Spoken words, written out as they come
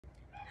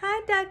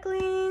Hi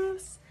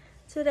ducklings!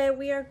 Today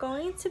we are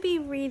going to be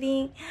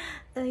reading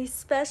a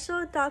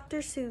special Dr.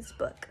 Seuss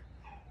book.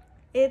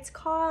 It's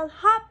called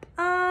Hop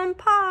on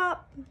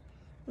Pop.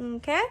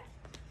 Okay?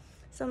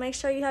 So make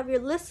sure you have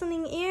your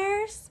listening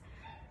ears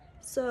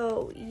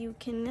so you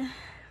can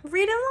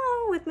read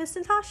along with Miss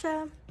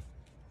Natasha.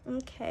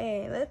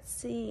 Okay, let's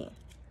see.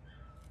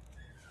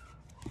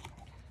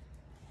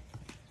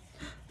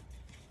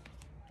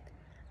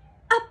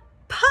 Up,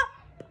 pop!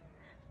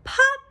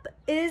 Pop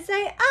is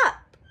a up.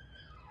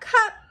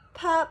 Cup,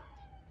 pup,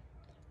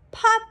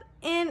 pup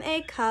in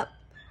a cup.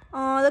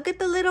 Oh, look at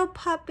the little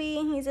puppy.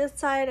 He's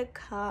inside a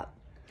cup.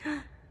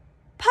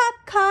 Pup,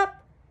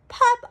 cup,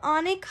 pup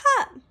on a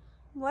cup.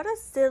 What a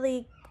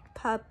silly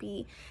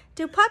puppy.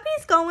 Do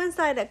puppies go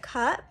inside a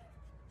cup?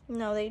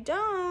 No, they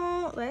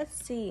don't.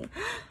 Let's see.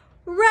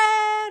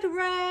 Red,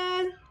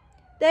 red.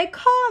 They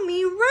call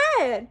me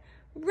Red.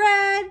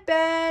 Red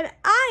bed.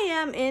 I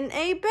am in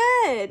a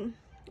bed.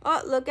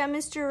 Oh, look at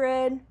Mr.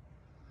 Red.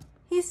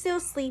 He's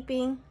still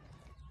sleeping.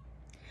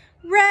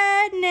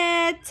 Red,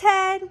 Ned,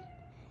 Ted,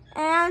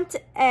 and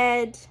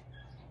Ed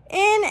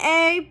in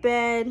a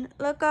bed.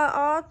 Look at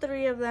all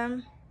three of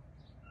them.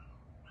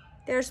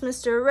 There's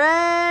Mr.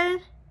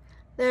 Red,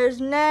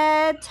 there's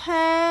Ned,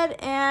 Ted,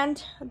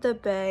 and the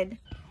bed.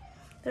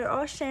 They're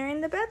all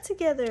sharing the bed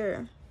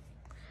together.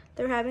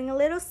 They're having a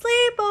little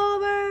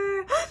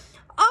sleepover.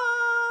 A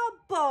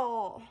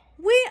ball.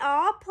 We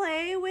all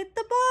play with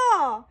the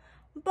ball.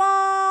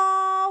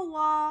 Ball,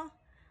 wall,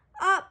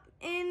 up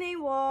in a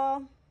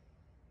wall.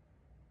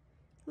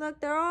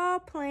 Look, they're all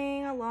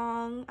playing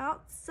along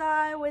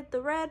outside with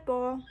the red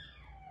ball.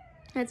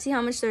 Let's see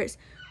how much there is.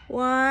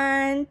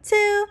 1,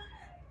 2,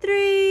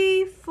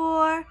 3,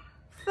 4,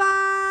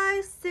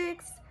 5,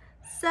 6,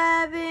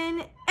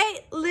 7, 8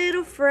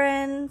 little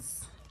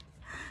friends.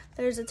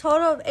 There's a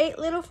total of 8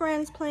 little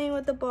friends playing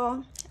with the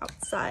ball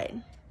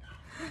outside.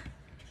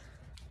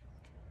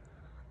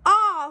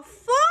 Oh,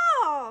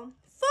 fall!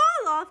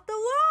 Fall off the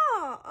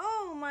wall!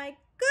 Oh my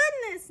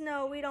goodness,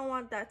 no, we don't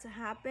want that to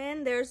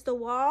happen. There's the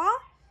wall.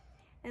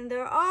 And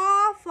they're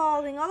all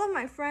falling. All of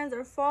my friends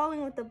are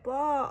falling with the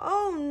ball.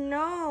 Oh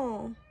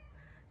no.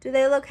 Do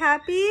they look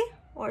happy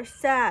or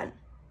sad?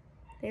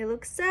 They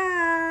look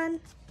sad.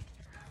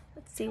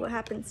 Let's see what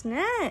happens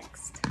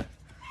next.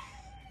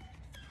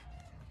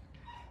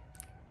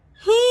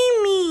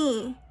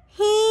 Me.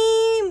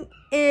 He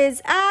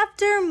is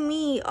after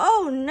me.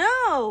 Oh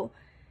no.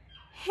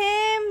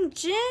 Him,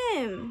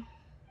 Jim.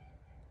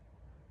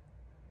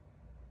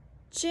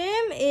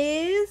 Jim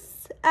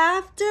is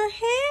after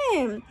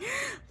him.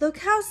 Look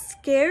how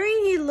scary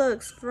he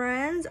looks,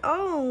 friends.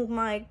 Oh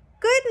my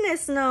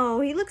goodness,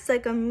 no. He looks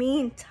like a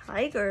mean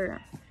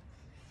tiger.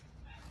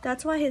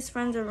 That's why his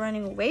friends are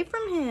running away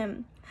from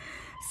him.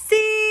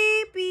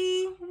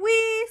 CB,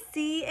 we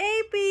see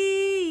a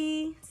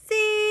bee.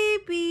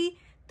 CB,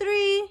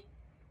 3.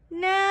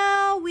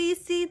 Now we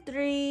see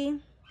 3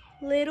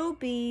 little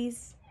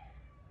bees.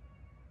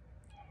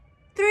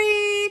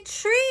 3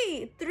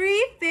 tree,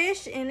 3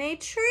 fish in a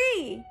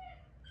tree.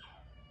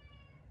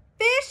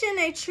 Fish in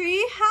a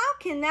tree? How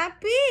can that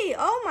be?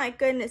 Oh my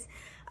goodness.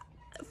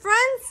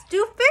 Friends,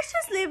 do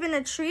fishes live in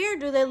a tree or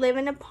do they live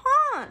in a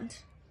pond?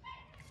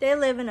 They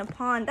live in a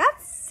pond.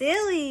 That's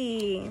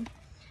silly.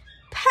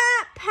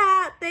 Pat,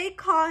 Pat, they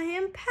call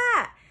him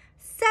Pat.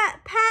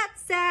 Pat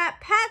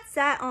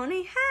sat on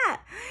a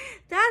hat.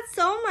 That's,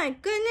 oh my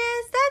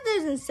goodness, that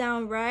doesn't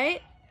sound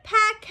right.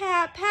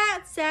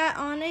 Pat sat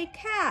on a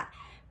cat.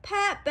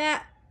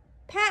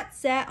 Pat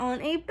sat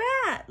on a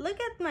bat. Look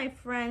at my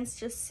friends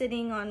just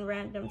sitting on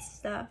random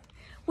stuff.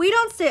 We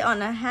don't sit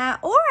on a hat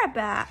or a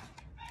bat.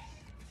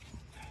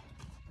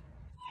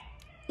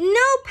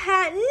 No,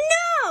 Pat,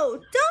 no!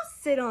 Don't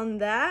sit on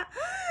that.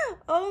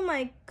 Oh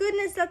my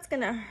goodness, that's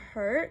gonna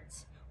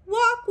hurt.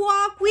 Walk,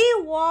 walk, we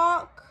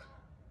walk.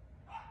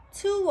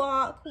 To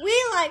walk,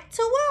 we like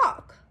to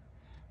walk.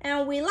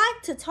 And we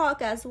like to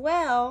talk as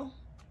well.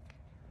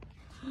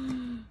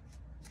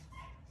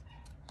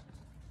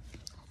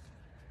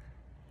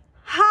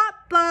 Hop,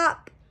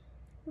 bop.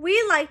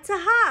 We like to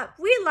hop.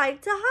 We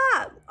like to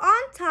hop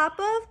on top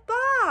of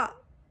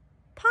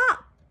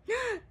Pop.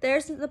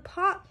 There's the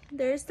Pop.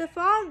 There's the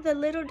father, the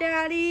little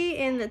daddy,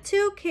 and the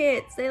 2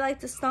 kids. They like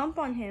to stomp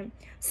on him.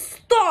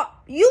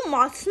 Stop! You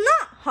must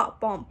not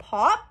hop on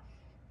Pop.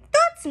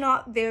 That's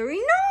not very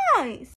nice.